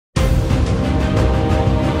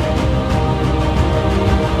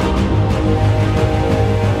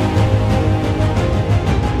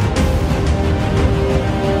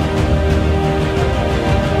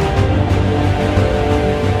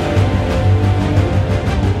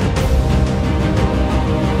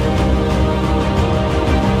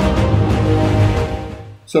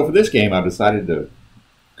So for this game, I've decided to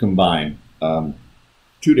combine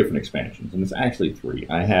two different expansions, and it's actually three.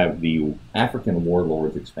 I have the African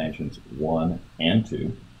Warlords expansions 1 and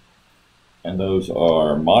 2, and those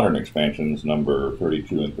are modern expansions number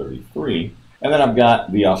 32 and 33. And then I've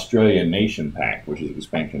got the Australian Nation Pack, which is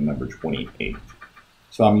expansion number 28.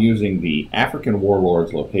 So I'm using the African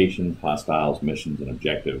Warlords locations, hostiles, missions, and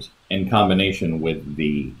objectives in combination with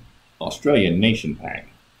the Australian Nation Pack.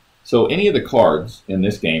 So any of the cards in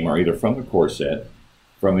this game are either from the core set,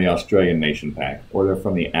 from the Australian Nation Pack, or they're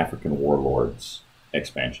from the African Warlords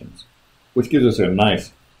expansions, which gives us a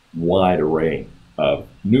nice wide array of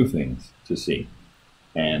new things to see.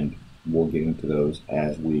 And we'll get into those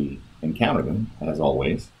as we encounter them, as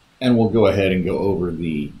always. And we'll go ahead and go over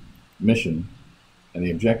the mission and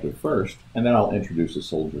the objective first, and then I'll introduce the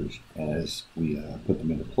soldiers as we put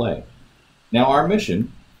them into play. Now, our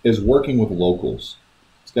mission is working with locals.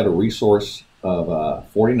 It's got a resource of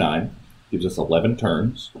 49, gives us 11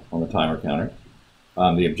 turns on the timer counter.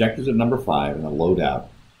 The objective's at number 5, and the loadout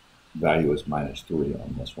value is -3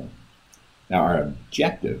 on this one. Now, our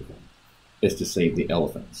objective is to save the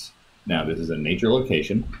elephants. Now, this is a nature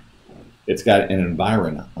location. It's got an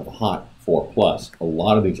environment of hot 4+. A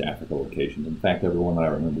lot of these Africa locations, in fact, every one that I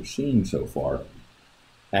remember seeing so far,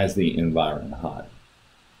 has the environment hot.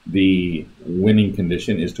 The winning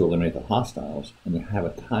condition is to eliminate the hostiles, and you have a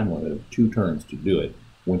time limit of 2 turns to do it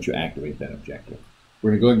once you activate that objective. We're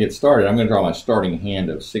going to go and get started. I'm going to draw my starting hand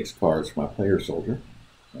of 6 cards for my player soldier,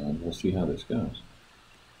 and we'll see how this goes.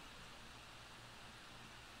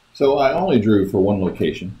 So I only drew for one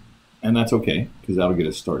location, and that's okay, because that'll get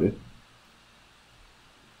us started.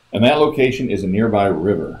 And that location is a nearby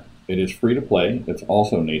river. It is free to play. It's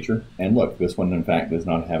also nature. And look, this one, in fact, does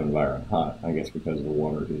not have environment hot, I guess because the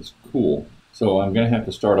water is cool. So I'm going to have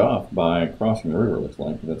to start off by crossing the river, looks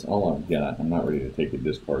like. That's all I've got. I'm not ready to take a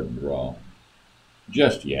discard and draw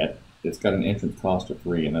just yet. It's got an entrance cost of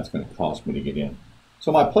 3, and that's going to cost me to get in.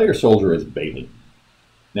 So my player soldier is Bailey.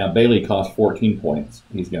 Now, Bailey costs 14 points.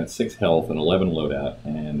 He's got 6 health and 11 loadout,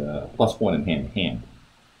 and +1 in hand-to-hand.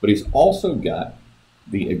 But he's also got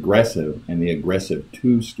the aggressive and the aggressive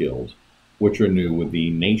 2 skills, which are new with the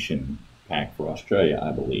Nation Pack for Australia,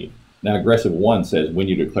 I believe. Now, aggressive 1 says when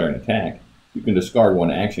you declare an attack, you can discard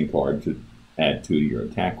 1 action card to add 2 to your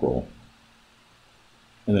attack roll.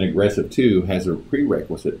 And then aggressive 2 has a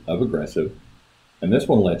prerequisite of aggressive, and this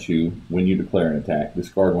one lets you, when you declare an attack,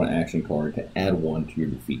 discard 1 action card to add 1 to your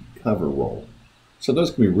defeat cover roll. So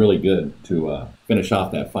those can be really good to finish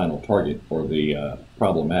off that final target or the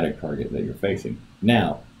problematic target that you're facing.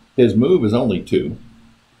 Now, his move is only 2,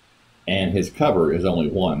 and his cover is only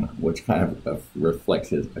 1, which kind of reflects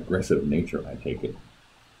his aggressive nature, I take it.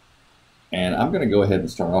 And I'm going to go ahead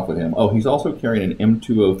and start off with him. Oh, he's also carrying an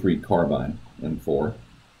M203 carbine, M4.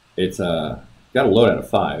 It's got a loadout of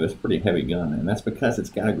 5. It's a pretty heavy gun, and that's because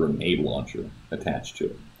it's got a grenade launcher attached to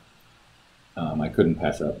it. I couldn't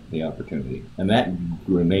pass up the opportunity. And that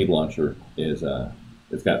grenade launcher is,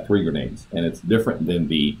 it's got 3 grenades, and it's different than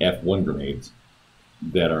the F1 grenades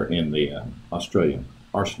that are in the Australian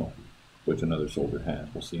arsenal, which another soldier has.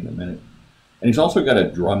 We'll see in a minute. And he's also got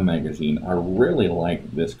a drum magazine. I really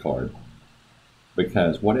like this card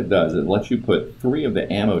because what it does, it lets you put 3 of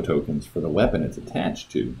the ammo tokens for the weapon it's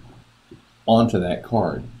attached to onto that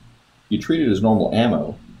card. You treat it as normal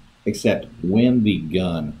ammo, except when the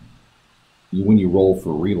gun, when you roll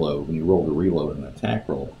for reload, when you roll to reload an attack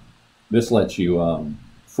roll, this lets you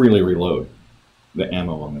freely reload the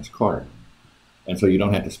ammo on this card. And so you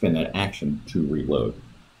don't have to spend that action to reload.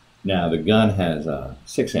 Now, the gun has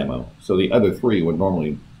 6 ammo, so the other 3 would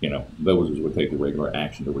normally, those would take the regular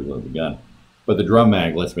action to reload the gun. But the drum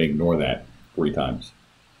mag lets me ignore that 3 times.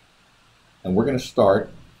 And we're going to start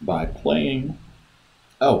by playing...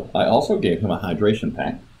 Oh, I also gave him a hydration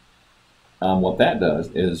pack. What that does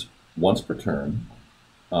is once per turn,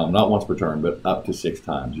 not once per turn, but up to 6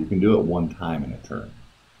 times. You can do it 1 time in a turn.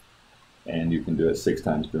 And you can do it 6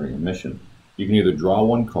 times during a mission. You can either draw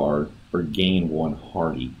 1 card or gain 1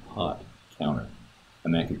 hardy hot counter,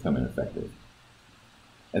 and that could come in effective.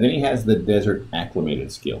 And then he has the Desert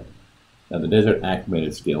Acclimated skill. Now, the Desert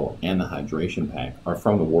Acclimated skill and the Hydration Pack are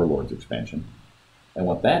from the Warlords expansion. And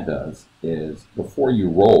what that does is, before you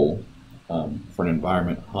roll for an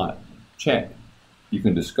environment hot check, you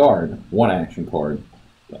can discard 1 action card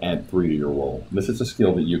to add 3 to your roll. This is a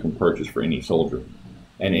skill that you can purchase for any soldier,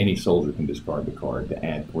 and any soldier can discard the card to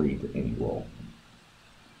add 3 to any roll.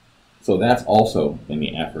 So that's also in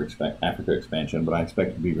the Africa expansion, but I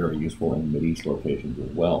expect it to be very useful in Mideast locations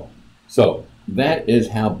as well. So that is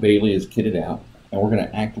how Bailey is kitted out, and we're going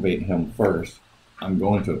to activate him first. I'm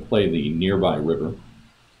going to play the nearby river,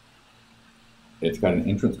 It's got an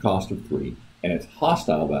entrance cost of 3, and its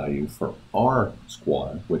hostile value for our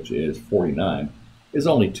squad, which is 49, is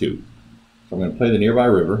only 2. So I'm going to play the nearby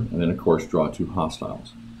river, and then of course draw 2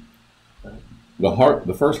 hostiles.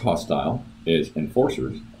 The first hostile is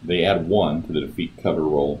Enforcers. They add 1 to the defeat cover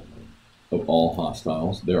roll of all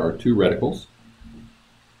hostiles. There are 2 reticles,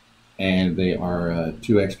 and they are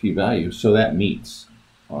 2 XP value, so that meets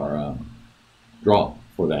our draw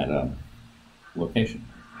for that location.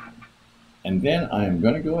 And then I'm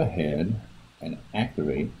going to go ahead and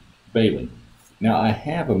activate Bailey. Now I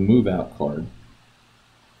have a move out card,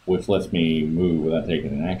 which lets me move without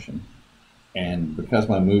taking an action. And because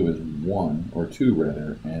my move is 1, or 2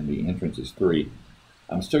 rather, and the entrance is 3,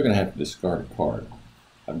 I'm still going to have to discard a card.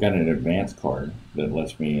 I've got an advance card that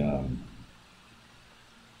lets me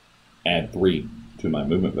add 3 to my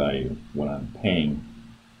movement value when I'm paying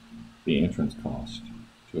the entrance cost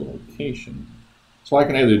to a location. So I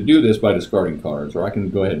can either do this by discarding cards, or I can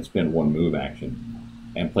go ahead and spend 1 move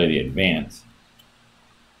action and play the advance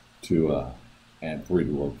to add 3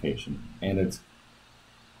 to a location. And it's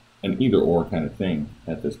an either or kind of thing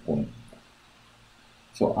at this point.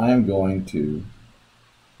 So I'm going to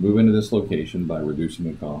move into this location by reducing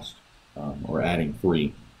the cost, or adding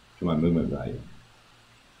 3 to my movement value.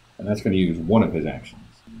 And that's going to use 1 of his actions.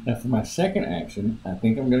 Now for my second action, I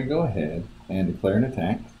think I'm going to go ahead and declare an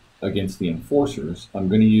attack against the Enforcers. I'm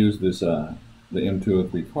going to use this the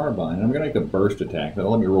M203 carbine, and I'm going to make a burst attack.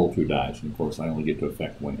 That'll let me roll 2 dice, and of course I only get to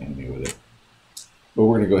affect 1 enemy with it. But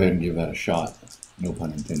we're going to go ahead and give that a shot. No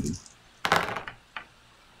pun intended.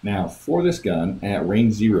 Now for this gun, at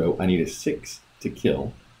range 0, I need a 6 to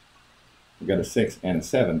kill. I've got a 6 and a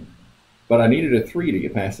 7, but I needed a 3 to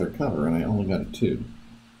get past their cover, and I only got a 2.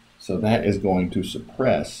 So that is going to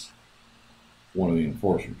suppress one of the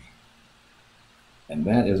Enforcers. And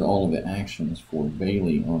that is all of the actions for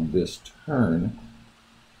Bailey on this turn.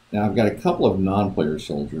 Now I've got a couple of non-player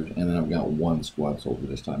soldiers, and then I've got 1 squad soldier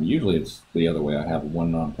this time. Usually it's the other way. I have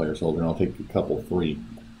 1 non-player soldier, and I'll take a couple, 3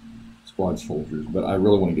 squad soldiers, but I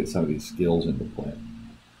really want to get some of these skills into play.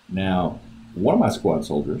 Now, one of my squad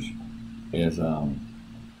soldiers is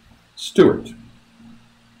Stuart.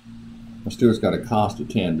 Stuart's got a cost of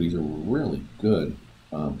 10, but he's a really good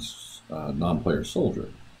non-player soldier.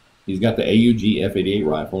 He's got the AUG F88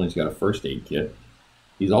 rifle, and he's got a first aid kit.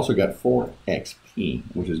 He's also got 4 XP,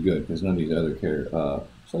 which is good, because none of these other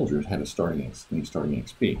soldiers had a starting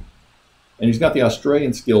XP. And he's got the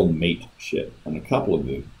Australian skill mate shit, and a couple of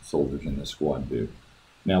the soldiers in this squad do.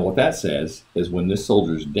 Now what that says is when this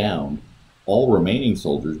soldier's downed, all remaining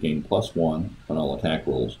soldiers gain +1 on all attack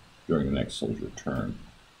rolls during the next soldier turn.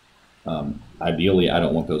 Ideally, I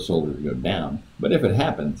don't want those soldiers to go down, but if it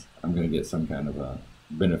happens, I'm going to get some kind of a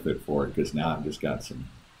benefit for it, because now I've just got some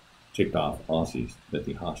ticked off Aussies that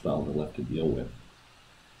the hostiles are left to deal with.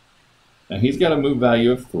 Now he's got a move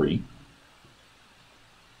value of 3,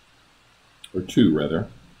 or 2 rather,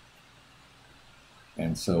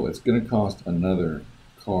 and so it's going to cost another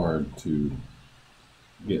card to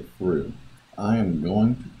get through. I am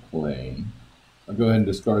going to play, I'll go ahead and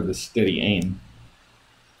discard the steady aim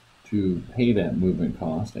to pay that movement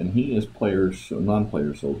cost, and he is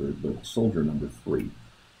non-player soldier, but soldier number 3.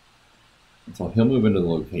 And so he'll move into the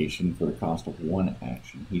location for the cost of 1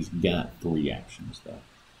 action. He's got 3 actions though,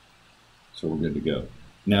 so we're good to go.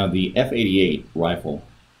 Now the F88 rifle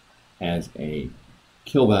has a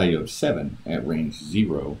kill value of 7 at range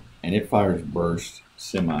 0, and it fires burst,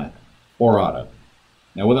 semi, or auto.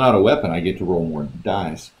 Now with an auto weapon, I get to roll more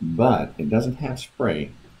dice, but it doesn't have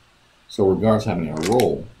spray, so regardless of how many I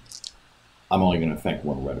roll, I'm only going to affect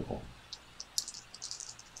 1 reticle.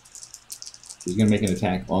 He's going to make an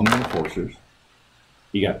attack on the Enforcers.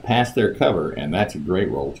 He got past their cover, and that's a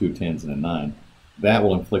great roll, 2 10s and a 9. That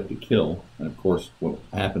will inflict a kill, and of course what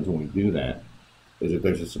happens when we do that is if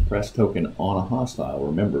there's a suppressed token on a hostile,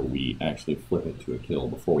 remember we actually flip it to a kill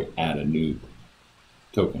before we add a new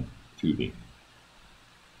token to the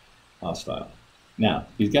hostile. Now,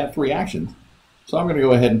 he's got 3 actions, so I'm going to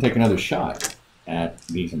go ahead and take another shot at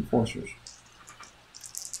these Enforcers.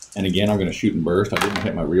 And again, I'm going to shoot and burst. I didn't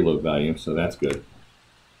hit my reload value, so that's good.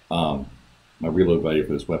 My reload value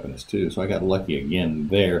for this weapon is 2, so I got lucky again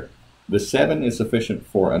there. The 7 is sufficient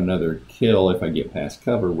for another kill if I get past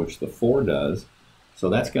cover, which the 4 does. So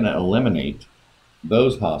that's going to eliminate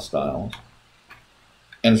those hostiles.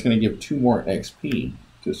 And it's going to give 2 more XP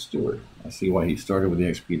to Stuart. I see why he started with the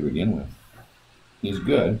XP to begin with. He's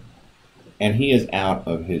good. And he is out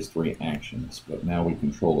of his 3 actions, but now we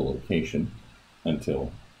control the location until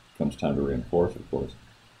it comes time to reinforce, of course.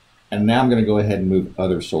 And now I'm going to go ahead and move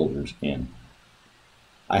other soldiers in.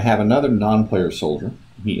 I have another non-player soldier.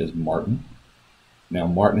 He is Martin. Now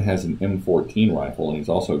Martin has an M14 rifle, and he's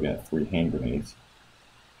also got 3 hand grenades.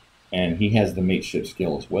 And he has the mateship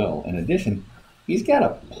skill as well. In addition, he's got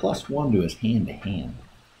a +1 to his hand-to-hand.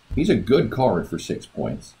 He's a good card for 6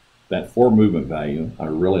 points. That 4 movement value I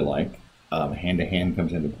really like. Hand-to-hand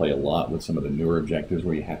comes into play a lot with some of the newer objectives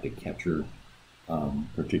where you have to capture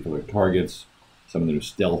particular targets. Some of the new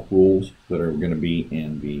stealth rules that are going to be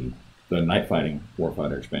in the night fighting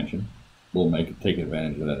Warfighter expansion will take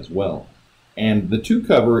advantage of that as well. And the 2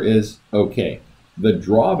 cover is okay. The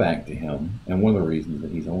drawback to him, and one of the reasons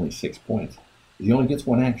that he's only 6 points, is he only gets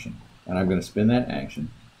 1 action. And I'm going to spend that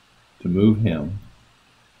action to move him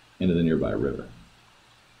into the nearby river.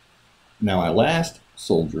 Now, my last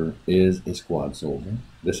soldier is a squad soldier.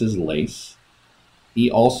 This is Lace.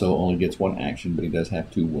 He also only gets 1 action, but he does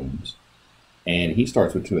have 2 wounds. And he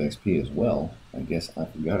starts with 2 XP as well. I guess I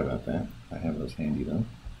forgot about that. I have those handy though.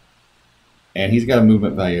 And he's got a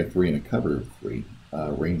movement value of 3 and a cover of 3.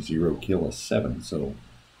 Range 0, kill is 7, so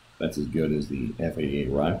that's as good as the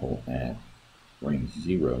FAA rifle at range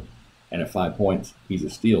 0. And at 5 points, he's a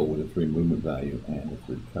steal with a 3 movement value and a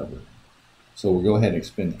 3 cover. So we'll go ahead and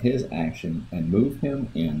expend his action and move him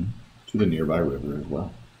in to the nearby river as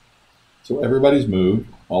well. So everybody's moved,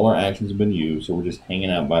 all our actions have been used, so we're just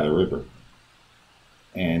hanging out by the river.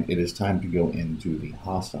 And it is time to go into the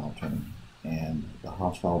hostile turn. And the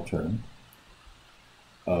hostile turn,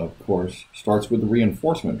 of course, starts with the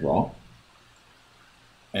reinforcement draw.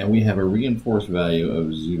 And we have a reinforced value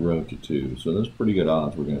of 0 to 2. So there's pretty good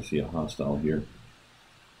odds we're going to see a hostile here.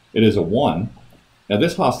 It is a 1. Now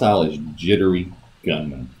this hostile is Jittery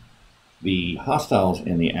Gunman. The hostiles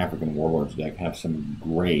in the African Warlords deck have some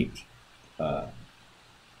great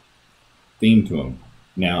theme to them.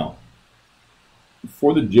 Now,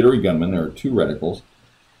 for the Jittery Gunman, there are 2 reticles.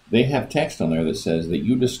 They have text on there that says that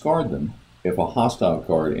you discard them if a hostile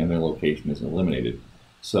card in their location is eliminated.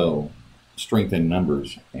 So, strength in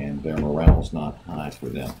numbers, and their morale is not high for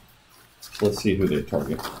them. So let's see who they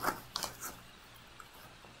target.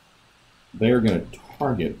 They're going to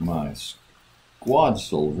target my squad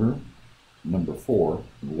soldier, number 4,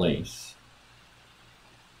 Lace.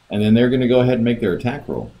 And then they're going to go ahead and make their attack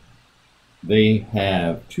roll. They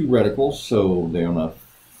have 2 reticles, so they're on a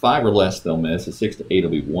 5 or less they'll miss. A 6 to 8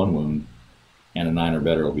 will be 1 wound, and a 9 or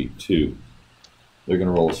better will be 2. They're going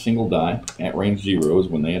to roll a single die at range 0 is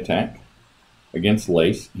when they attack. Against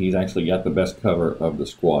Lace, he's actually got the best cover of the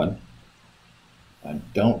squad. I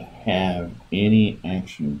don't have any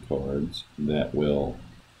action cards that will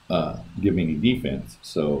give me any defense,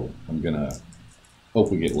 so I'm going to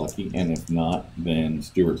hope we get lucky, and if not, then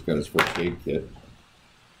Stuart's got his first aid kit.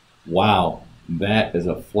 Wow, that is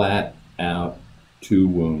a flat-out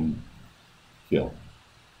 2-wound kill.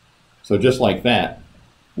 So just like that,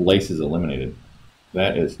 Lace is eliminated.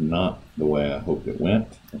 That is not the way I hoped it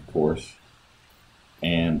went, of course.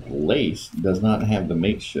 And Lace does not have the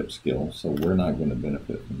mateship skill, so we're not going to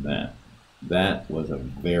benefit from that. That was a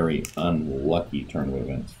very unlucky turn of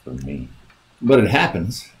events for me. But it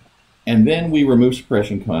happens. And then we remove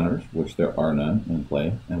suppression counters, which there are none in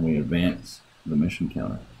play, and we advance the mission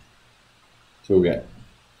counter. So we've got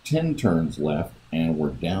 10 turns left, and we're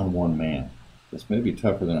down 1 man. This may be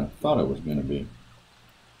tougher than I thought it was going to be.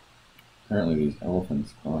 Apparently these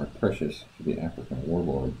elephants are precious to the African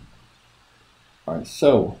Warlord. Alright,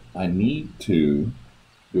 so I need to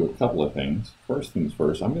do a couple of things. First things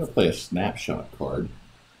first, I'm going to play a snapshot card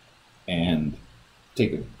and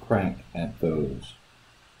take a crack at those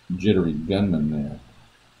Jittery Gunmen there.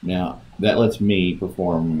 Now, that lets me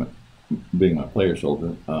perform, being my player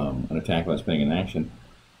soldier, an attack by spending an action,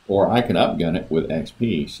 or I can upgun it with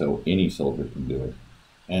XP, so any soldier can do it.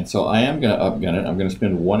 And so I am going to upgun it. I'm going to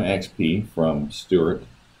spend 1 XP from Stuart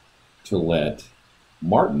to let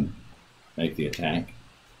Martin make the attack.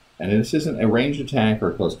 And this isn't a ranged attack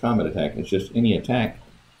or a close combat attack, it's just any attack.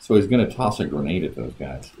 So he's going to toss a grenade at those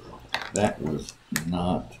guys. That was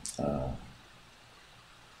not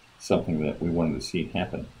something that we wanted to see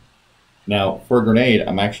happen. Now, for a grenade,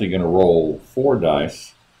 I'm actually going to roll 4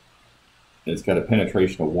 dice. It's got a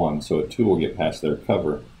penetration of 1, so a 2 will get past their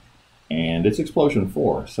cover. And it's explosion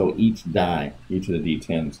 4, so each die, each of the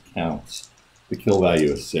D10s counts. The kill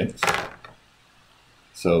value is 6.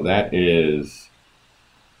 So that is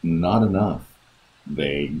not enough.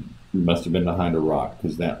 They must have been behind a rock,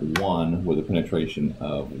 because that 1 with a penetration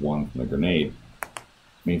of 1 from the grenade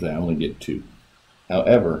means I only get 2.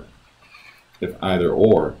 However, if either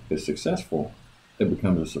or is successful, it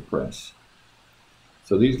becomes a suppress.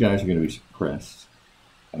 So these guys are going to be suppressed,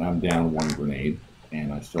 and I'm down 1 grenade,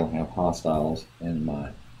 and I still have hostiles in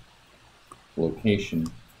my location.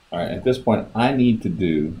 All right, at this point, I need to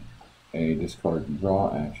do a discard and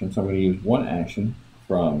draw action. So I'm going to use one action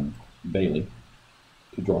from Bailey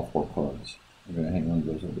to draw 4 cards. I'm going to hang on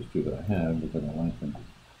to those other 2 that I have because I like them.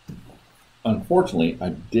 Unfortunately, I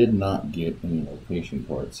did not get any location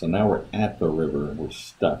cards. So now we're at the river and we're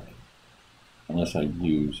stuck. Unless I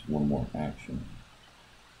use one more action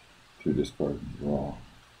to discard and draw.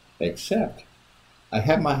 Except, I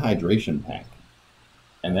have my hydration pack.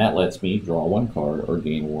 And that lets me draw 1 card or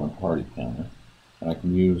gain 1 party counter. And I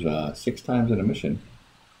can use 6 times in a mission.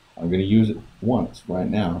 I'm going to use it once right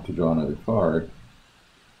now to draw another card.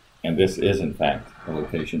 And this is, in fact, a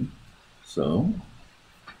location. So,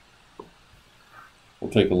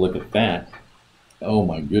 we'll take a look at that. Oh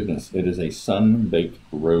my goodness, it is a sun-baked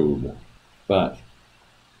robe. But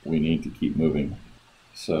we need to keep moving.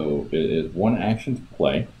 So it is 1 action to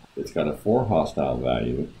play. It's got a 4 hostile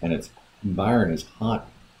value, and its environment is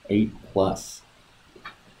hot 8+.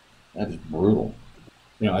 That is brutal.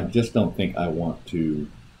 You know, I just don't think I want to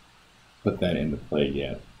put that into play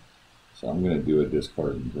yet. So I'm going to do a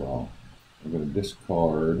discard and draw. I'm going to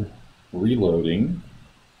discard reloading.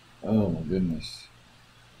 Oh my goodness.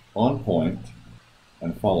 On point.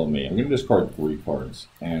 And follow me. I'm going to discard 3 cards.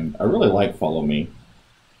 And I really like follow me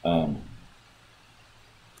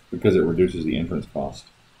because it reduces the entrance cost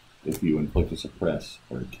if you inflict a suppress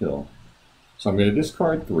or a kill. So I'm going to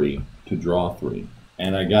discard 3 to draw 3.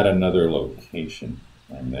 And I got another location.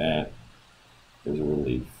 And that is a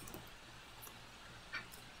relief.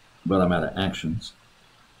 But I'm out of actions.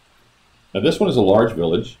 Now this one is a large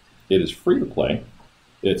village. It is free to play.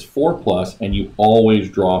 It's 4+, and you always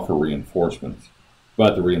draw for reinforcements.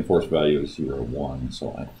 But the reinforced value is 0-1,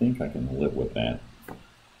 so I think I can live with that.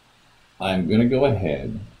 I'm going to go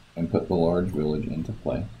ahead and put the large village into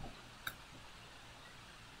play.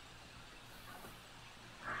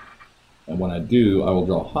 And when I do, I will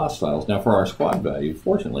draw hostiles. Now for our squad value,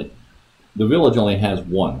 fortunately, the village only has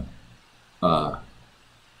 1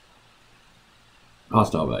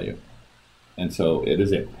 hostile value. And so it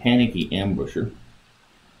is a panicky ambusher.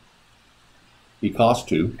 He costs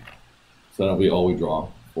 2. So that'll be all we draw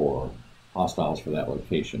for hostiles for that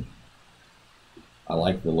location. I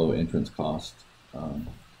like the low entrance cost. I'm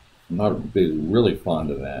not really fond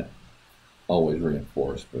of that. Always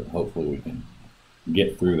reinforced, but hopefully we can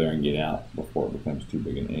get through there and get out before it becomes too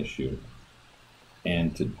big an issue.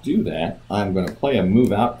 And to do that, I'm going to play a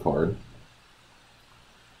move out card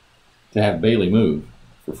to have Bailey move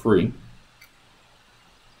for free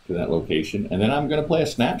to that location. And then I'm going to play a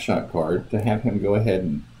snapshot card to have him go ahead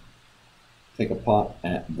and take a pop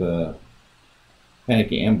at the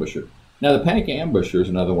Panicky Ambusher. Now the Panicky Ambusher is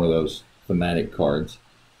another one of those thematic cards.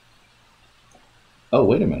 Oh,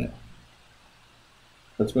 wait a minute.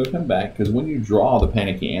 Let's move him back, because when you draw the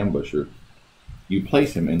Panicky Ambusher, you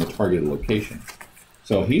place him in the targeted location.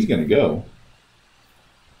 So he's going to go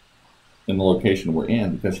in the location we're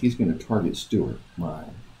in because he's going to target Stuart, my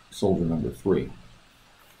soldier number 3.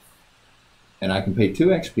 And I can pay 2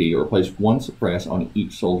 XP or place 1 suppress on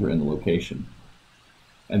each soldier in the location.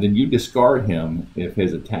 And then you discard him if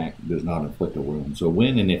his attack does not inflict a wound. So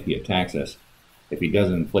when and if he attacks us, if he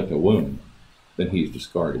doesn't inflict a wound, then he's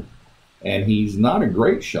discarded. And he's not a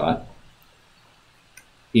great shot.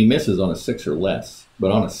 He misses on a 6 or less,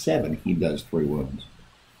 but on a 7 he does 3 wounds.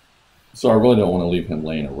 So I really don't want to leave him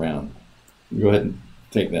laying around. Go ahead and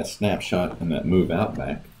take that snapshot and that move out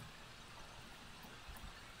back.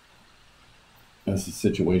 As the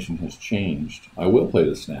situation has changed, I will play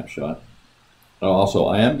the snapshot. Also,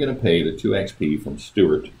 I am going to pay the 2 XP from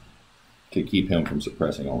Stuart to keep him from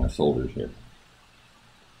suppressing all my soldiers here.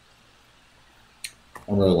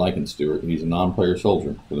 I'm really liking Stuart. He's a non-player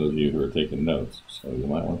soldier, for those of you who are taking notes. So you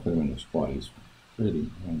might want to put him in your squad. He's pretty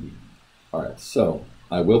handy. All right, so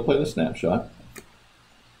I will play the snapshot.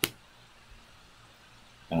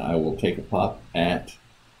 And I will take a pop at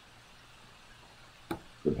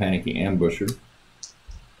the Panicky Ambusher.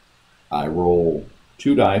 I roll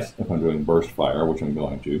 2 dice if I'm doing burst fire, which I'm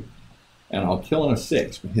going to, and I'll kill in a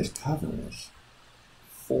 6, but his cover is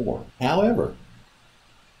 4. However,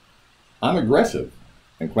 I'm aggressive.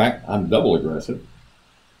 In fact, I'm double aggressive.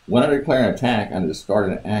 When I declare an attack, I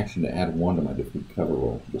discard an action to add 1 to my defeat cover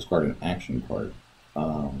roll. Discard an action card.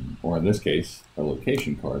 Or in this case, a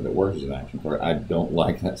location card that works as an action card. I don't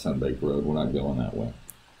like that Sunbaked Road. We're not going that way.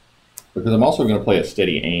 Because I'm also going to play a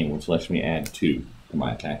steady aim, which lets me add 2 to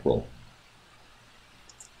my attack roll.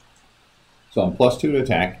 So I'm +2 to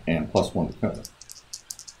attack and +1 to cover.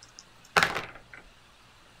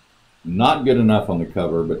 Not good enough on the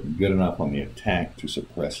cover, but good enough on the attack to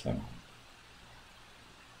suppress him.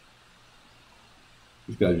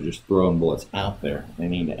 These guys are just throwing bullets out there. They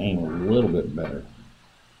need to aim a little bit better.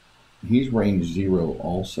 He's range 0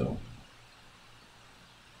 also.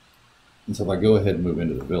 And so if I go ahead and move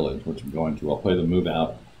into the village, which I'm going to, I'll play the move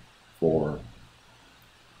out for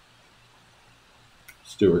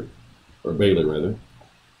Stuart, or Bailey rather,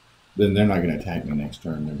 then they're not going to attack me next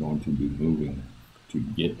turn. They're going to be moving to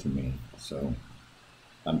get to me. So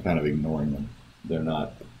I'm kind of ignoring them. They're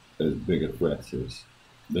not as big a threats as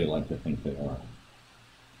they like to think they are.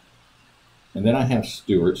 And then I have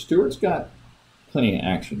Stuart. Stuart's got plenty of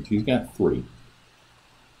actions. He's got 3.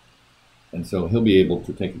 And so he'll be able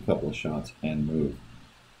to take a couple of shots and move.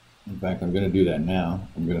 In fact, I'm going to do that now.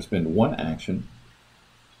 I'm going to spend 1 action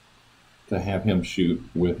to have him shoot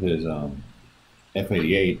with his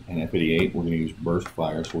F-88. And F-88, we're going to use burst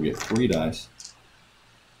fire, so we'll get 3 dice.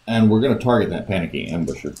 And we're going to target that panicky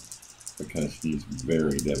ambusher because he's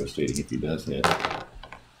very devastating if he does hit.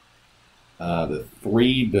 The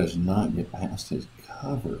 3 does not get past his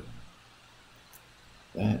cover.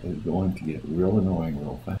 That is going to get real annoying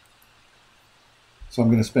real fast. So I'm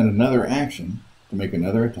going to spend another action to make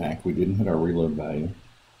another attack. We didn't hit our reload value,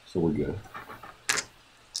 so we're good.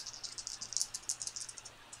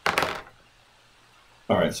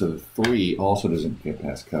 Alright, so the 3 also doesn't get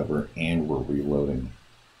past cover, and we're reloading.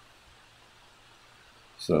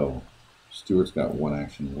 So Stuart's got 1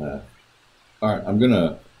 action left. Alright, I'm going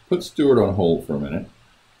to put Stuart on hold for a minute,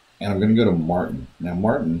 and I'm going to go to Martin. Now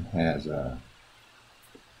Martin has an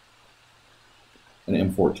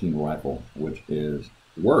M14 rifle, which is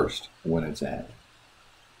worst when it's at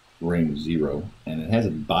range 0, and it has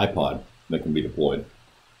a bipod that can be deployed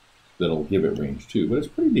that'll give it range 2, but it's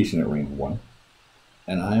pretty decent at range 1.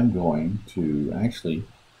 And I am going to actually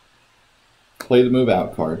play the move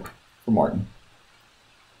out card for Martin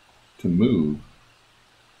to move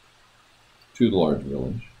to the large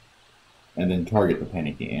village and then target the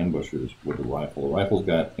panicky ambushers with the rifle. The rifle's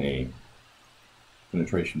got a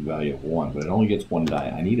penetration value of 1, but it only gets 1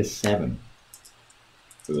 die. I need a 7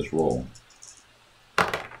 for this roll.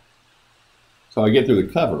 So I get through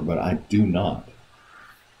the cover, but I do not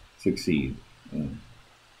succeed in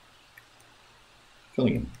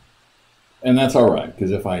killing him. And that's alright,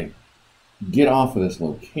 because if I get off of this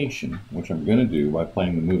location, which I'm going to do by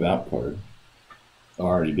playing the move out card, I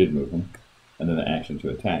already did move him, and then the action to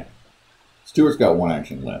attack. Stuart's got 1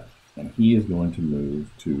 action left, and he is going to move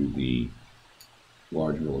to the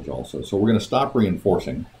large village also. So we're going to stop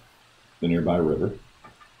reinforcing the nearby river,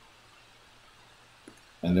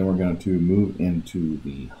 and then we're going to move into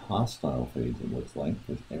the hostile phase, it looks like,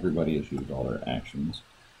 because everybody has used all their actions.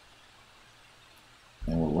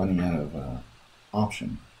 And we're running out of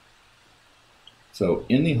option. So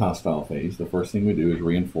in the hostile phase, the first thing we do is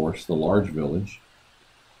reinforce the large village.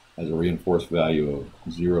 Has a reinforced value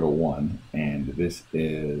of 0 to 1, and this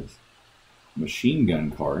is machine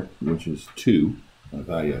gun card, which is 2, a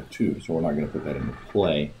value of 2, so we're not going to put that into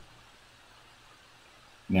play.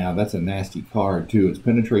 Now that's a nasty card too. It's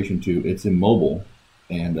penetration 2, it's immobile,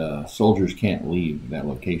 and soldiers can't leave that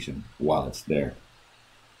location while it's there.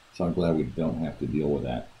 So I'm glad we don't have to deal with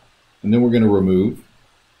that. And then we're going to remove,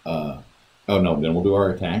 oh no, then we'll do our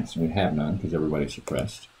attacks, and we have none because everybody's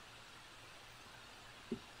suppressed.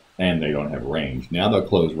 And they don't have range. Now they'll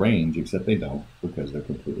close range, except they don't because they're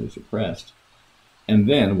completely suppressed. And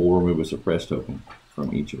then we'll remove a suppressed token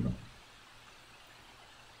from each of them.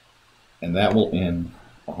 And that will end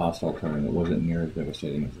a hostile turn that wasn't near as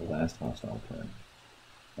devastating as the last hostile turn.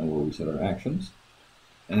 And we'll reset our actions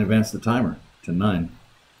and advance the timer to 9.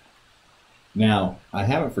 Now, I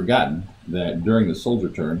haven't forgotten that during the soldier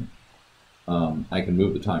turn, I can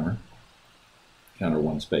move the timer, counter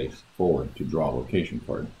 1 space, forward to draw a location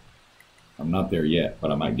card. I'm not there yet,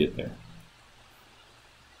 but I might get there.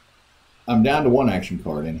 I'm down to 1 action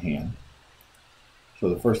card in hand. So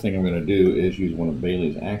the first thing I'm going to do is use one of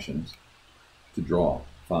Bailey's actions to draw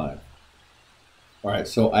 5. Alright,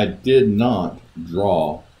 so I did not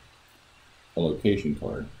draw a location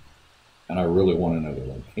card, and I really want another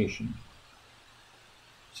location.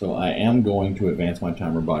 So I am going to advance my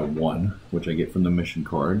timer by 1, which I get from the mission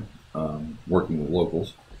card, working with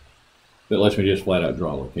locals. That lets me just flat out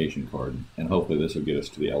draw a location card, and hopefully this will get us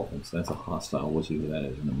to the elephants. That's a hostile. We'll see who that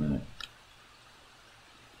is in a minute.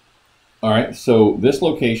 Alright, so this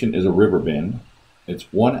location is a river bend.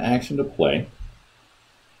 It's 1 action to play.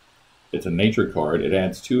 It's a nature card. It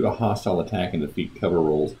adds 2 to hostile attack and defeat cover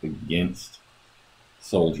rolls against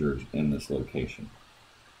soldiers in this location.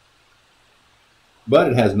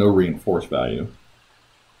 But it has no reinforced value.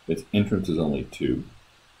 Its entrance is only 2.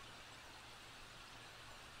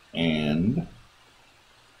 And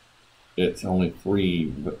it's only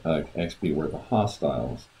 3 XP worth of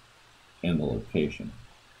hostiles in the location.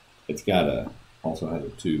 It's got also has a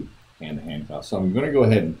 2 hand-to-hand cost. So I'm going to go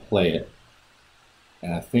ahead and play it.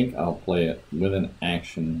 And I think I'll play it with an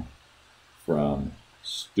action from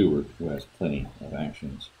Stuart, who has plenty of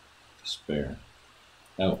actions to spare.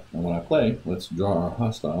 Now, when I play, let's draw our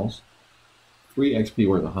hostiles. 3 XP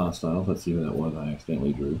worth of hostiles. Let's see who that was I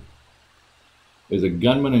accidentally drew. Is a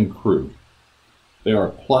gunman and crew. They are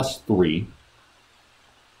 +3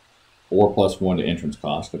 or +1 to entrance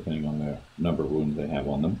cost, depending on the number of wounds they have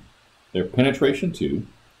on them. They're penetration 2.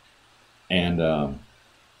 And,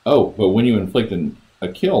 but when you inflict a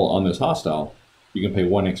kill on this hostile, you can pay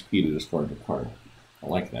 1 XP to discard the card. I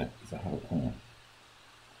like that, because I have a plan.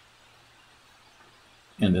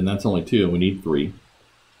 And then that's only 2, we need 3.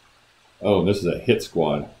 Oh, this is a hit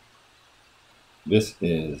squad. This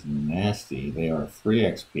is nasty. They are 3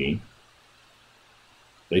 XP.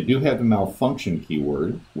 They do have the malfunction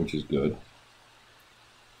keyword, which is good.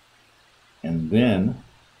 And then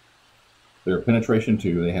their penetration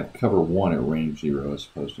 2, they have cover 1 at range 0 as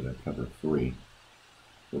opposed to their cover 3,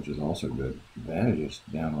 which is also good. That is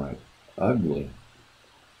just downright ugly.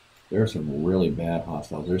 There are some really bad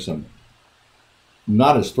hostiles. There's some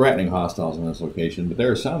not as threatening hostiles in this location, but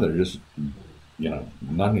there are some that are just,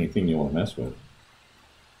 not anything you want to mess with.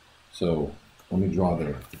 So let me draw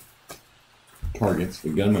their targets. The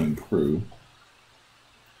gunman and crew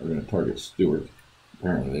are going to target Stuart.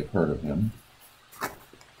 Apparently they've heard of him.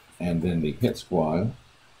 And then the hit squad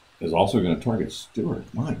is also going to target Stuart.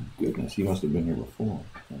 My goodness, he must have been here before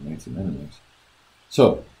and made some enemies.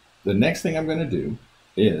 So the next thing I'm going to do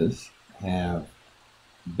is have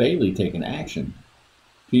Bailey take an action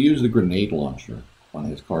to use the grenade launcher on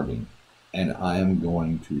his carbine. And I am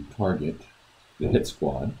going to target the hit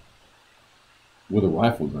squad with a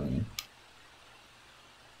rifle grenade.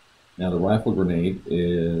 Now the rifle grenade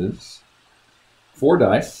is 4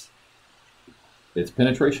 dice. It's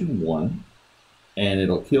penetration 1, and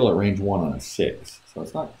it'll kill at range 1 on a 6. So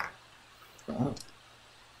it's not.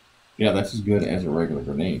 Yeah, that's as good as a regular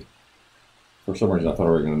grenade. For some reason, I thought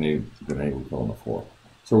a regular grenade would kill on the 4.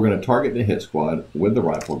 So we're going to target the hit squad with the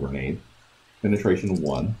rifle grenade, penetration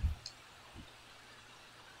 1.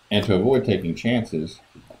 And to avoid taking chances,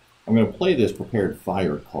 I'm going to play this prepared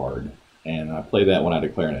fire card. And I play that when I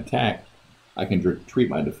declare an attack. I can treat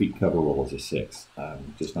my defeat cover roll as a 6.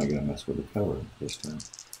 I'm just not going to mess with the cover this turn.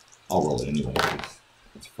 I'll roll it anyway because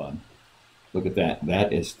it's fun. Look at that.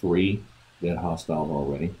 That is 3 dead hostiles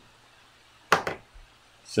already.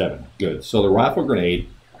 7. Good. So the rifle grenade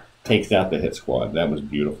takes out the hit squad. That was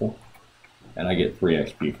beautiful. And I get 3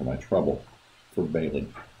 XP for my trouble for Bailey.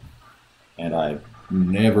 And I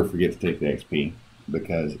never forget to take the XP,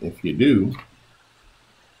 because if you do,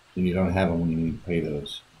 then you don't have them when you need to pay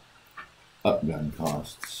those upgun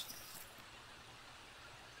costs.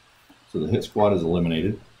 So the hit squad is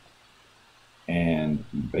eliminated, and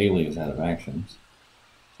Bailey is out of actions.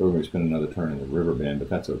 So we're going to spend another turn in the river bend, but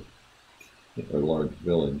that's a large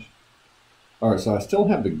village. All right, so I still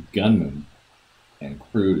have the gunman and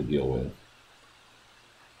crew to deal with.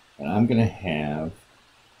 And I'm going to have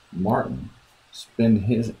Martin spend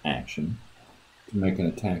his action to make an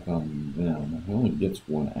attack on them. He only gets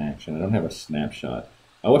 1 action. I don't have a snapshot.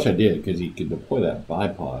 I wish I did, because he could deploy that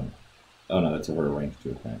bipod. Oh no, that's a very range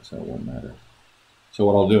 2 attack, so it won't matter. So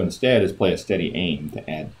what I'll do instead is play a steady aim to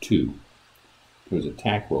add 2 to his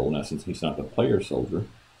attack roll. Now, since he's not the player soldier,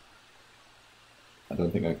 I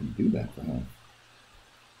don't think I can do that for him.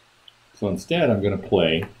 So instead, I'm going to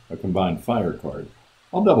play a combined fire card.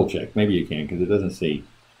 I'll double check. Maybe you can, because it doesn't say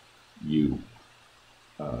you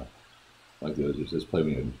like those. It says play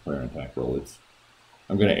when you declare an attack roll.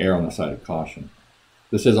 I'm going to err on the side of caution.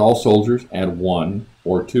 This says all soldiers add 1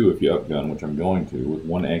 or 2 if you upgun, which I'm going to, with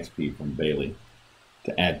 1 XP from Bailey,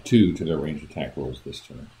 to add 2 to their ranged attack rolls this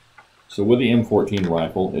turn. So with the M14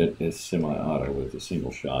 rifle, it is semi-auto with a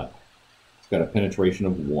single shot. It's got a penetration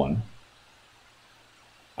of 1.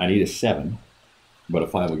 I need a 7, but a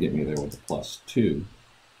 5 will get me there with a +2.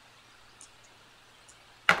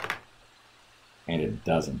 And it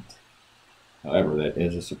doesn't. However, that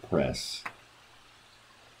is a suppress.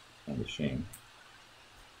 And a shame.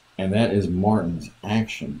 And that is Martin's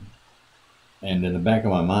action. And in the back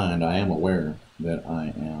of my mind, I am aware that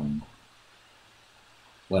I am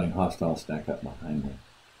letting hostiles stack up behind me.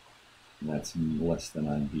 That's less than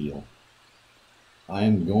ideal. I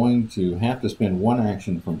am going to have to spend 1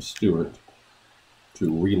 action from Stuart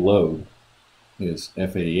to reload his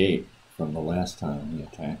F-88 from the last time he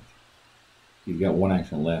attacked. He's got 1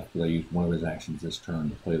 action left, because I used 1 of his actions this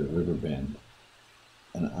turn to play the river bend.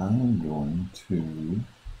 And I'm going to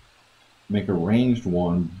make a ranged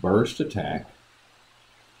 1 burst attack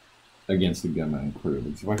against the gunman and crew.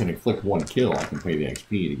 Because if I can inflict one kill, I can pay the XP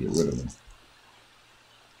to get rid of them.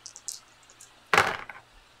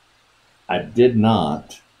 I did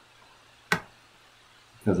not,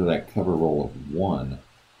 because of that cover roll of 1,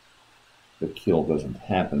 the kill doesn't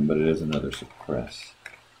happen, but it is another suppress.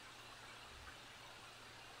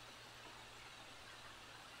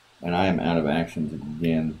 And I am out of actions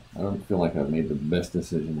again. I don't feel like I've made the best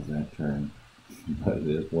decisions that turn, but it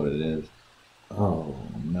is what it is. Oh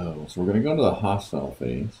no. So we're going to go into the hostile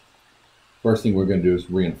phase. First thing we're going to do is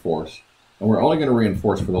reinforce. And we're only going to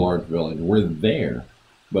reinforce for the large village. We're there,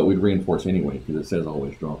 but we'd reinforce anyway because it says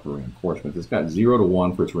always draw for reinforcements. It's got 0 to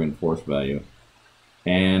 1 for its reinforce value.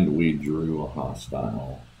 And we drew a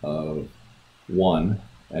hostile of 1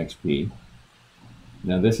 XP.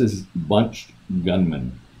 Now this is bunched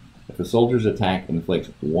gunmen. If a soldier's attack inflicts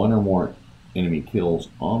 1 or more enemy kills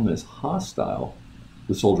on this hostile,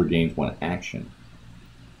 the soldier gains 1 action.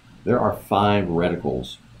 There are 5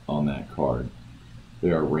 reticles on that card.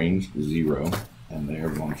 They are ranged 0, and they are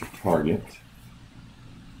going to target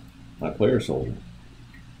my player soldier.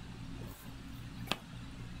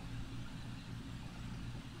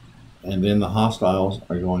 And then the hostiles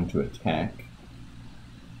are going to attack.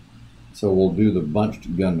 So we'll do the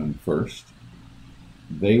bunched gunmen first.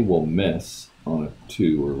 They will miss on a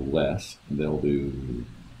 2 or less. They'll do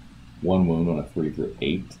 1 wound on a 3 through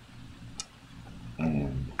 8.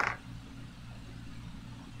 And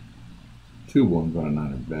 2 wounds on a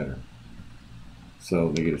 9 or better.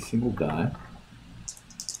 So they get a single die.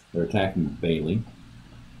 They're attacking Bailey.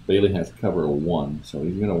 Bailey has cover of 1, so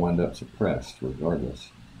he's going to wind up suppressed regardless.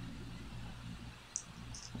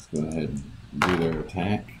 Let's go ahead and do their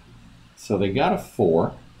attack. So they got a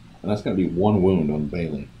 4. And that's going to be 1 wound on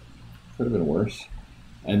Bailey. Could have been worse.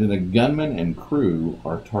 And then the gunman and crew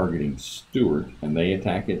are targeting Stewart, and they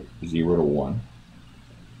attack it 0 to 1.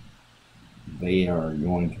 They are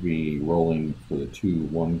going to be rolling for the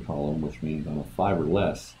 2-1 column, which means on a 5 or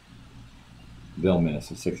less, they'll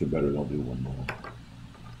miss. A 6 or better, they'll do 1 more.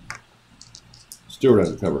 Stewart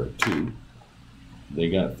has a cover of 2.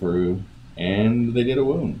 They got through, and they did a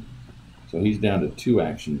wound. So he's down to 2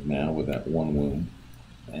 actions now with that 1 wound.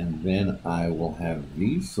 And then I will have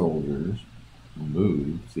these soldiers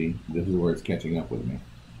move. See, this is where it's catching up with me.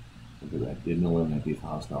 Because I didn't eliminate these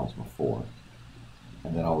hostiles before.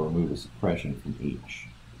 And then I'll remove a suppression from each.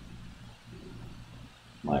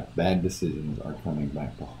 My bad decisions are coming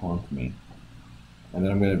back to haunt me. And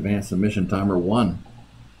then I'm going to advance the mission timer 1.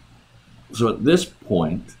 So at this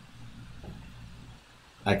point,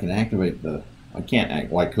 I can activate the... I can't act...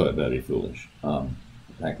 Well, I could. That'd be foolish.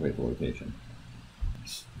 Activate the location.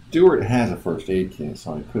 Stewart has a first aid kit,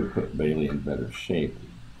 so I could put Bailey in better shape.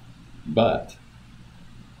 But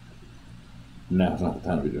now's not the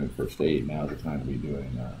time to be doing first aid. Now's the time to be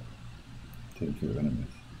doing taking care of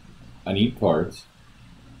enemies. I need cards,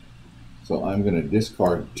 so I'm going to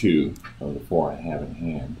discard 2 of the 4 I have in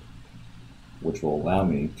hand, which will allow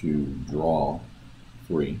me to draw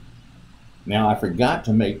 3. Now I forgot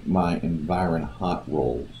to make my Environ Hot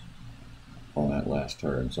rolls on that last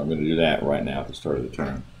turn, so I'm going to do that right now at the start of the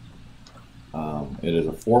turn. It is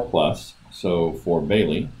a 4+, so for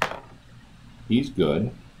Bailey, he's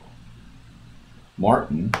good.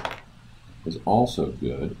 Martin is also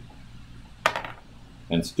good.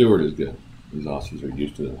 And Stewart is good. These Aussies are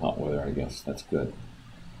used to the hot weather, I guess. That's good.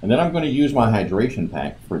 And then I'm going to use my hydration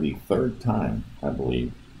pack for the 3rd time, I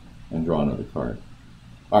believe, and draw another card.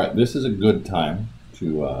 Alright, this is a good time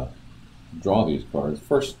to draw these cards.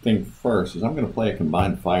 First thing first is I'm going to play a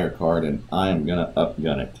combined fire card, and I am going to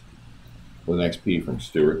upgun it with an XP from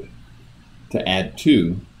Stewart to add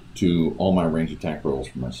 2 to all my range attack rolls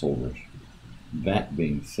for my soldiers. That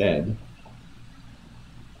being said,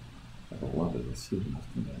 I have a lot of decisions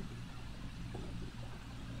to make.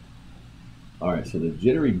 Alright, so the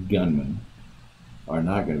jittery gunmen are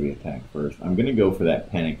not going to be attacked first. I'm going to go for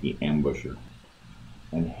that panicky ambusher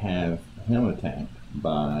and have him attacked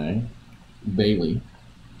by Bailey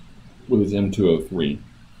with his M203.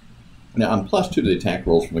 Now, I'm +2 to the attack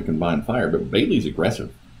rolls from the combined fire, but Bailey's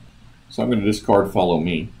aggressive. So I'm going to discard Follow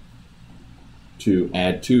Me to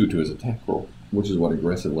add 2 to his attack roll, which is what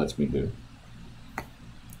aggressive lets me do.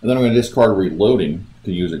 And then I'm going to discard Reloading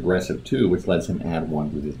to use aggressive 2, which lets him add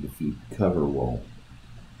 1 to his defeat cover roll.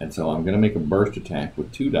 And so I'm going to make a burst attack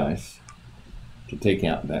with 2 dice to take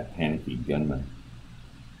out that panicky gunman.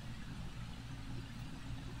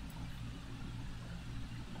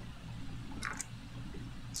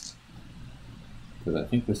 Because I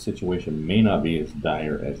think this situation may not be as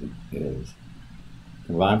dire as it is.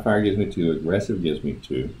 Combined fire gives me 2, aggressive gives me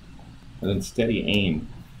 2, and then steady aim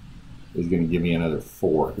is going to give me another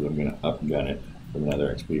 4 because I'm going to upgun it with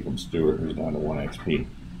another XP from Stuart, who's down to 1 XP.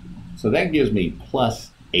 So that gives me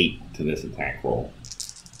 +8 to this attack roll.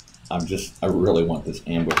 I really want this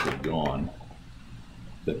ambusher gone.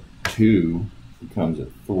 The 2 becomes a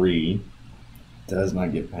 3. Does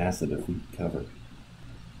not get past the defeat cover.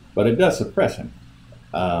 But it does suppress him.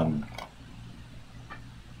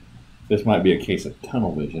 This might be a case of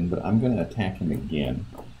tunnel vision, but I'm going to attack him again.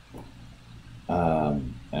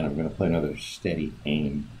 And I'm going to play another steady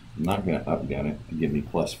aim. I'm not going to upgun it to give me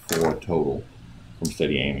 +4 total from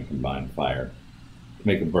steady aim and combined fire to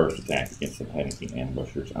make a burst attack against the panicking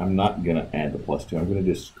ambushers. I'm not going to add the +2. I'm going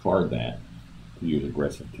to discard that to use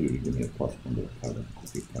aggressive 2 to give me a +1 to the cover,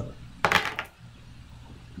 defeat cover.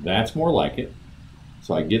 That's more like it.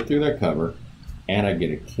 So I get through their cover and I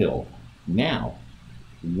get a kill. Now,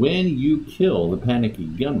 when you kill the panicky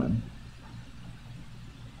gunman,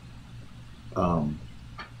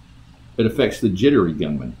 it affects the jittery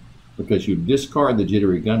gunman because you discard the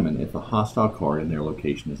jittery gunman if a hostile card in their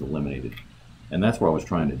location is eliminated. And that's what I was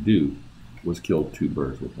trying to do, was kill 2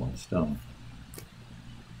 birds with 1 stone.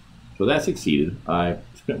 So that succeeded. I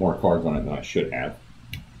spent more cards on it than I should have.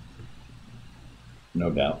 No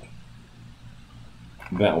doubt.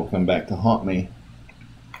 That will come back to haunt me.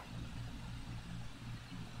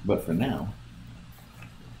 But for now,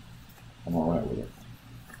 I'm all right with it.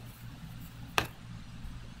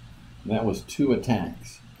 That was 2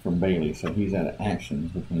 attacks from Bailey, so he's out of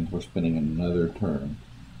actions, which means we're spending another turn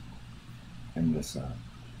in this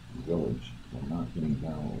village. We're not getting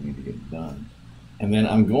done what we need to get done. And then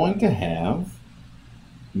I'm going to have...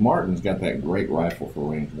 Martin's got that great rifle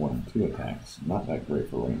for range 1 and 2 attacks. Not that great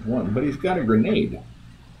for range 1, but he's got a grenade.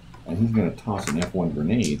 And he's going to toss an F1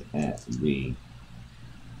 grenade at the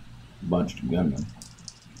bunched gunman.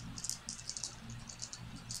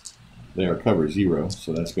 They are cover 0,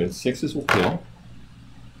 so that's good. 6s will kill.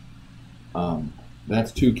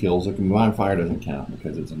 That's 2 kills. The combined fire doesn't count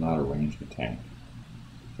because it's not a ranged attack.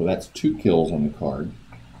 So that's 2 kills on the card.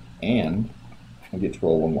 And I get to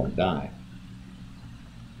roll 1 more die.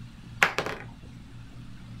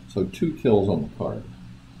 So 2 kills on the card.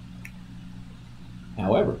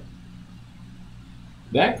 However,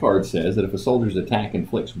 that card says that if a soldier's attack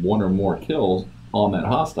inflicts 1 or more kills on that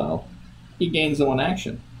hostile, he gains the 1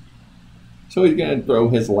 action. So he's going to throw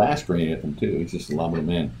his last grenade at them too. He's just lobbing them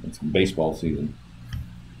in. It's baseball season.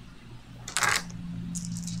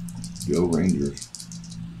 Go Rangers.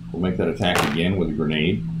 We'll make that attack again with a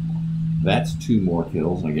grenade. That's 2 more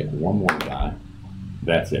kills, and I get 1 more die.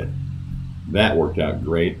 That's it. That worked out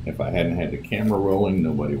great. If I hadn't had the camera rolling,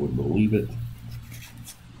 nobody would believe it.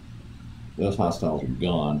 Those hostiles are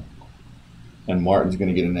gone. And Martin's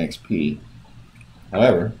going to get an XP.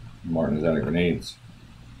 However, Martin is out of grenades.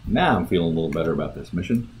 Now I'm feeling a little better about this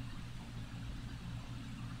mission.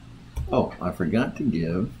 Oh, I forgot to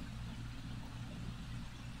give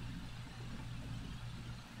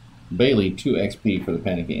Bailey 2 XP for the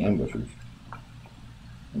panicky ambushers.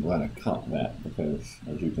 I'm glad I caught that because,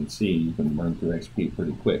 as you can see, you can burn through XP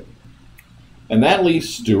pretty quick. And that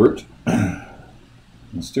leaves Stuart.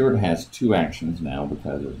 And Stuart has 2 actions now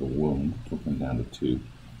because of the wound. Took him down to 2.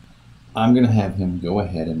 I'm going to have him go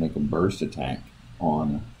ahead and make a burst attack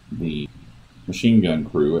on the machine gun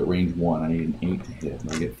crew at range 1. I need an 8 to hit,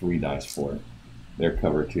 and I get 3 dice for it. They're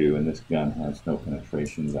cover 2, and this gun has no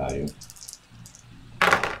penetration value.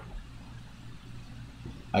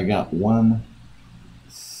 I got 1...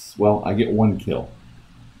 Well, I get 1 kill,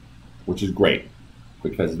 which is great,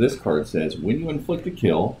 because this card says when you inflict a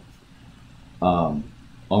kill on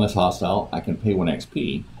this hostile, I can pay 1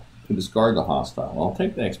 XP to discard the hostile. I'll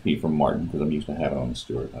take the XP from Martin because I'm used to having it on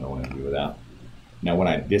Stuart. I don't want to do without. Now, when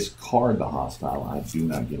I discard the hostile, I do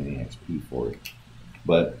not get any XP for it.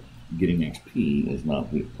 But getting XP is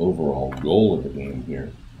not the overall goal of the game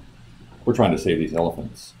here. We're trying to save these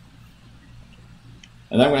elephants.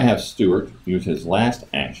 And I'm going to have Stuart use his last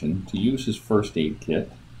action to use his first aid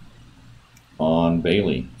kit on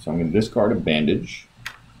Bailey. So I'm going to discard a bandage,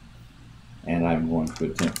 and I'm going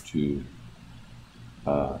to attempt to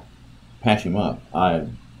patch him up. I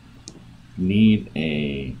need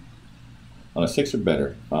on a 6 or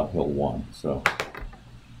better, uphill 1. So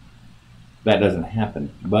that doesn't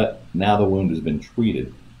happen. But now the wound has been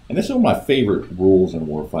treated. And this is one of my favorite rules in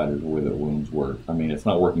Warfighter, the way that wounds work. I mean, it's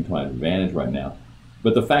not working to my advantage right now.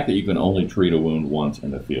 But the fact that you can only treat a wound once in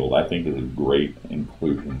the field, I think is a great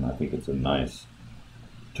inclusion. I think it's a nice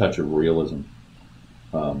touch of realism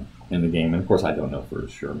in the game. And of course, I don't know for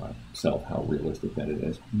sure myself how realistic that it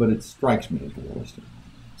is, but it strikes me as realistic.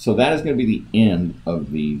 So that is going to be the end of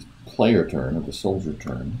the player turn, of the soldier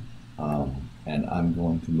turn. and I'm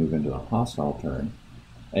going to move into the hostile turn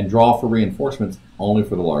and draw for reinforcements only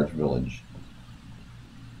for the large village.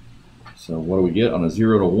 So what do we get on a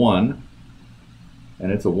 0 to 1?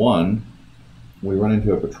 And it's a 1. We run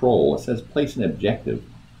into a patrol. It says place an objective.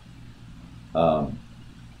 So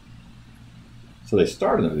they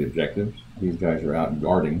started on the objectives. These guys are out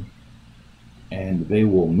guarding, and they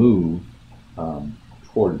will move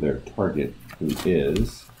toward their target, who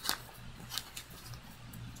is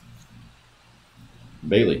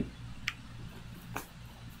Bailey.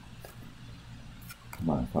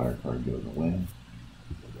 My fire card goes away.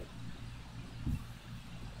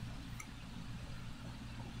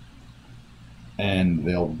 And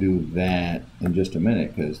they'll do that in just a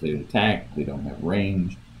minute because they attack, they don't have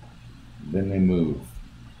range, then they move.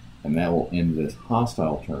 And that will end this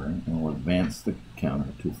hostile turn and will advance the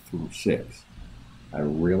counter to through 6. I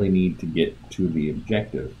really need to get to the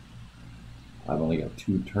objective. I've only got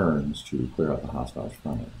 2 turns to clear out the hostiles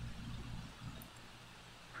from it.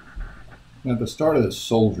 Now at the start of the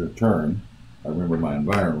soldier turn, I remember my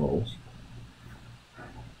environment rolls.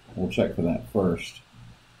 We'll check for that first.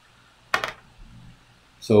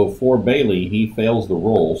 So for Bailey, he fails the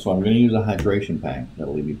roll, so I'm going to use a hydration pack.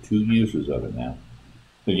 That'll leave me 2 uses of it now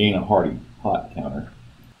to gain a hot counter.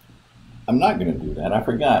 I'm not going to do that. I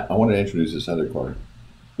forgot. I wanted to introduce this other card,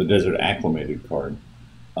 the Desert Acclimated card.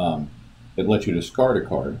 It lets you discard a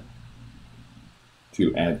card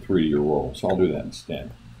to add 3 to your roll, so I'll do that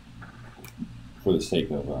instead for the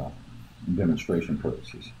sake of demonstration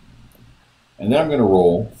purposes. And then I'm going to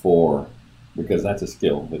roll for, because that's a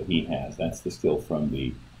skill that he has. That's the skill from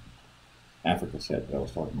the Africa set that I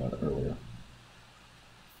was talking about earlier.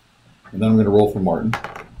 And then I'm going to roll for Martin.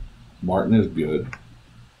 Martin is good.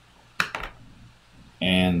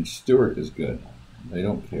 And Stewart is good. They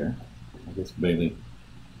don't care. I guess Bailey,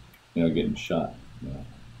 getting shot,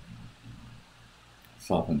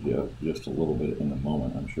 softens you up just a little bit in the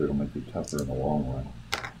moment. I'm sure it'll make you tougher in the long run.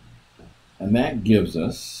 And that gives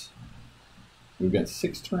us, we've got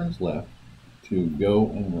 6 turns left to go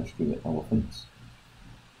and rescue the elephants.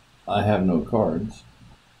 I have no cards,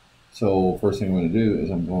 so first thing I'm going to do is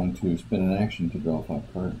I'm going to spend an action to draw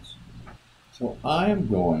 5 cards. So I am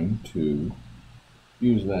going to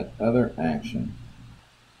use that other action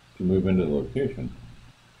to move into the location.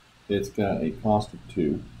 It's got a cost of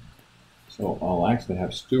 2, so I'll actually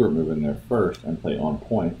have Stewart move in there first and play on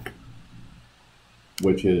point,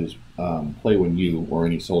 which is play when you or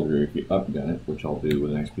any soldier, if you upgun it, which I'll do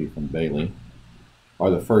with an XP from Bailey, are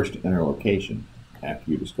the first to enter location. After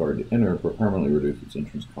you discard to enter, it will permanently reduce its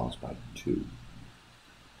entrance cost by 2.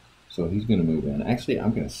 So he's going to move in. Actually,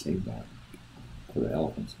 I'm going to save that for the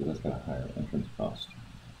elephants because that's got a higher entrance cost.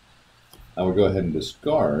 I will go ahead and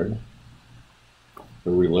discard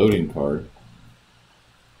the reloading card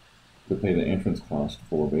to pay the entrance cost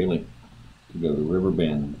for Bailey to go to River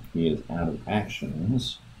Bend. He is out of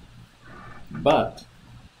actions, but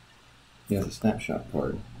he has a snapshot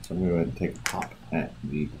card. So I'm going to go ahead and take a pop at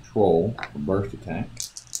the patrol for burst attack.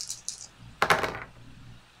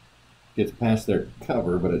 Gets past their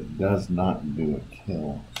cover, but it does not do a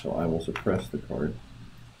kill. So I will suppress the card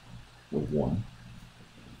with 1.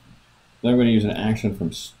 Then I'm going to use an action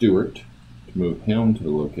from Stewart to move him to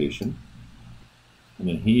the location. And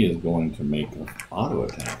then he is going to make an auto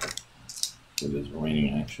attack with his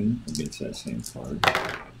remaining action against that same card.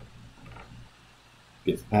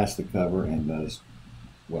 Gets past the cover and does,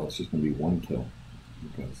 well, it's just going to be 1 kill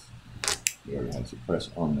because we already had suppress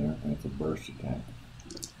on there, and it's a burst attack.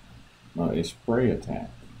 Not a spray attack.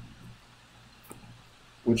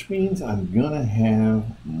 Which means I'm going to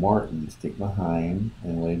have Martin stick behind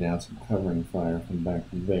and lay down some covering fire from back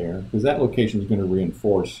there, because that location is going to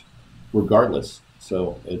reinforce regardless,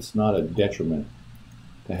 so it's not a detriment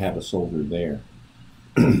to have a soldier there.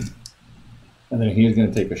 And then he's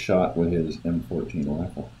going to take a shot with his M14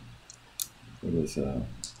 rifle. It is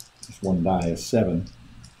just 1 die is 7.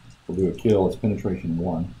 We'll do a kill. It's penetration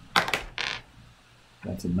 1.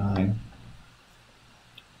 That's a 9.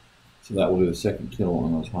 So that will do the second kill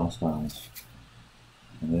on those hostiles.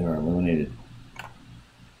 And they are eliminated.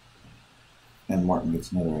 And Martin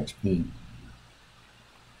gets another XP.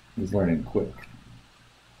 He's learning quick.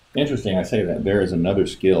 Interesting, I say that. There is another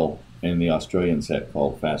skill in the Australian set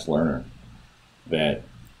called Fast Learner that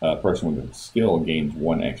a person with a skill gains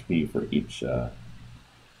 1 XP for each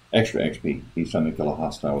extra XP each time they kill a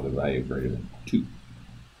hostile with a value greater than 2.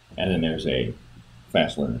 And then there's a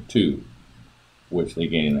Fast Learner 2, which they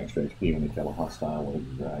gain an extra XP when they kill a hostile with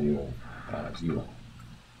a value of 0.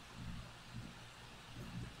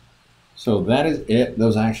 So that is it.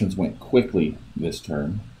 Those actions went quickly this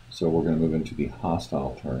turn. So we're going to move into the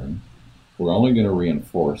hostile turn, We're only going to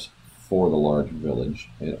reinforce for the large village.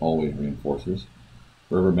 It always reinforces.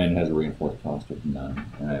 Riverbend has a reinforced cost of none,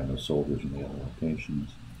 and I have no soldiers in the other locations.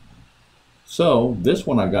 So this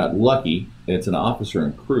one I got lucky. It's an officer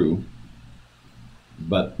and crew,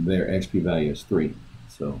 but their XP value is 3.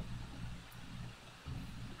 So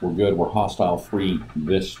we're good. We're hostile free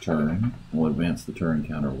this turn. We'll advance the turn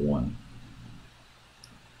counter 1.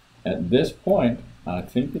 At this point, I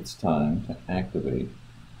think it's time to activate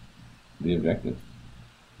the objective.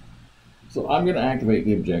 So I'm going to activate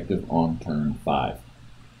the objective on turn 5.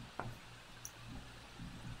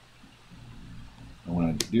 And when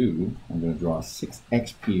I do, I'm going to draw 6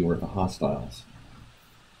 XP worth of hostiles.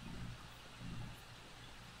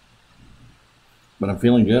 But I'm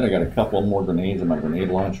feeling good. I got a couple more grenades in my grenade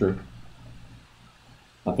launcher.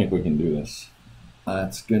 I think we can do this.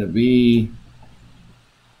 It's going to be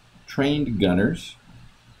trained gunners.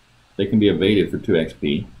 They can be evaded for 2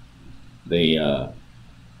 XP. They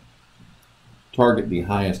target the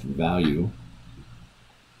highest value,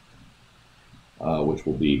 which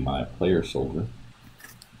will be my player soldier.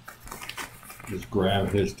 Just grab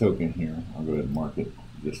his token here. I'll go ahead and mark it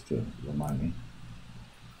just to remind me.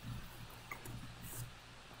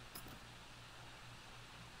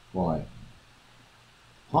 While I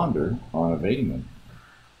ponder on evading them.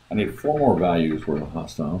 I need 4 more values worth of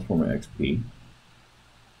hostiles for my XP.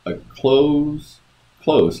 A close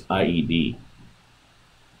IED.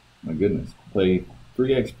 My goodness. Play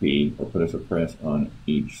 3 XP or put a suppress on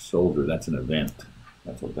each soldier. That's an event.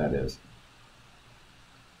 That's what that is.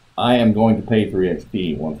 I am going to pay 3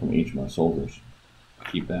 XP, 1 from each of my soldiers.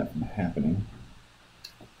 Keep that from happening.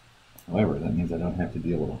 However, that means I don't have to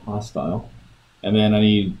deal with a hostile. And then I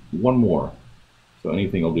need 1 more. So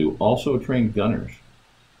anything will do. Also trained gunners.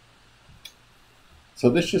 So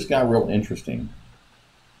this just got real interesting.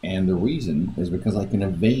 And the reason is because I can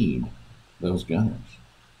evade those gunners.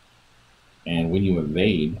 And when you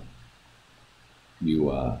evade,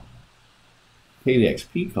 you pay the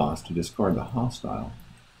XP cost to discard the hostile.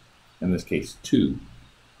 In this case, 2.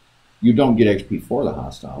 You don't get XP for the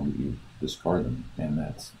hostile, but you discard them, and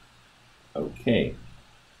that's okay.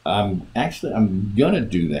 I'm gonna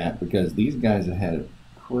do that because these guys have had it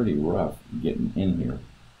pretty rough getting in here.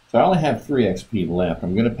 So I only have 3 XP left.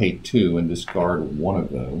 I'm gonna pay 2 and discard 1 of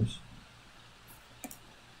those.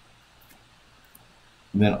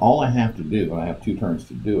 And then all I have to do, and I have 2 turns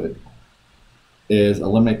to do it, is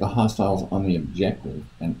eliminate the hostiles on the objective.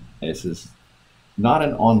 And this is not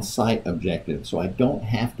an on-site objective, so I don't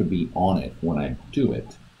have to be on it when I do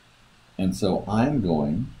it. And so I'm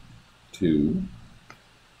going to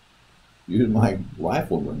use my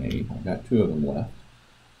rifle grenade. I've got 2 of them left.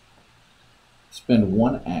 Spend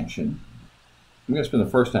 1 action. I'm going to spend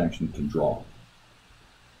the first action to draw,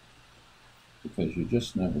 because you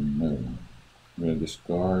just never know. I'm going to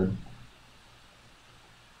discard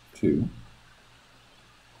 2.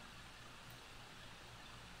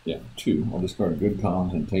 Yeah, 2. I'll discard good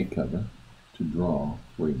comms and take cover to draw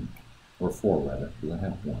 3, or 4 rather, because I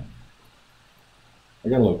have 1. I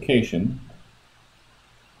got a location.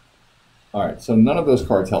 Alright, so none of those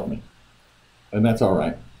cards help me. And that's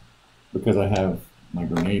alright, because I have my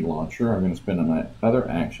grenade launcher. I'm going to spend my other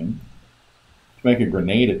action to make a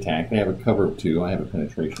grenade attack. They have a cover of 2. I have a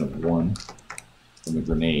penetration of 1 from the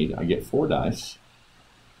grenade. I get 4 dice.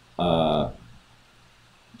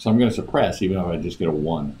 So I'm going to suppress even if I just get a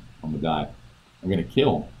 1 on the die. I'm going to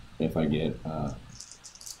kill if I get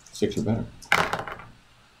 6 or better.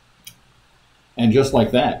 And just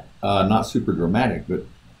like that, not super dramatic, but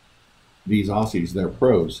these Aussies, they're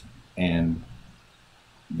pros. And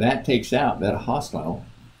that takes out that hostile.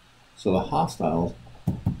 So the hostiles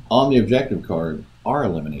on the objective card are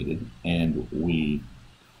eliminated, and we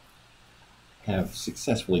have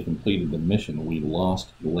successfully completed the mission. We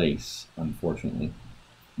lost Lace, unfortunately,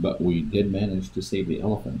 but we did manage to save the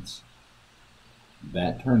elephants.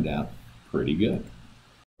 That turned out pretty good.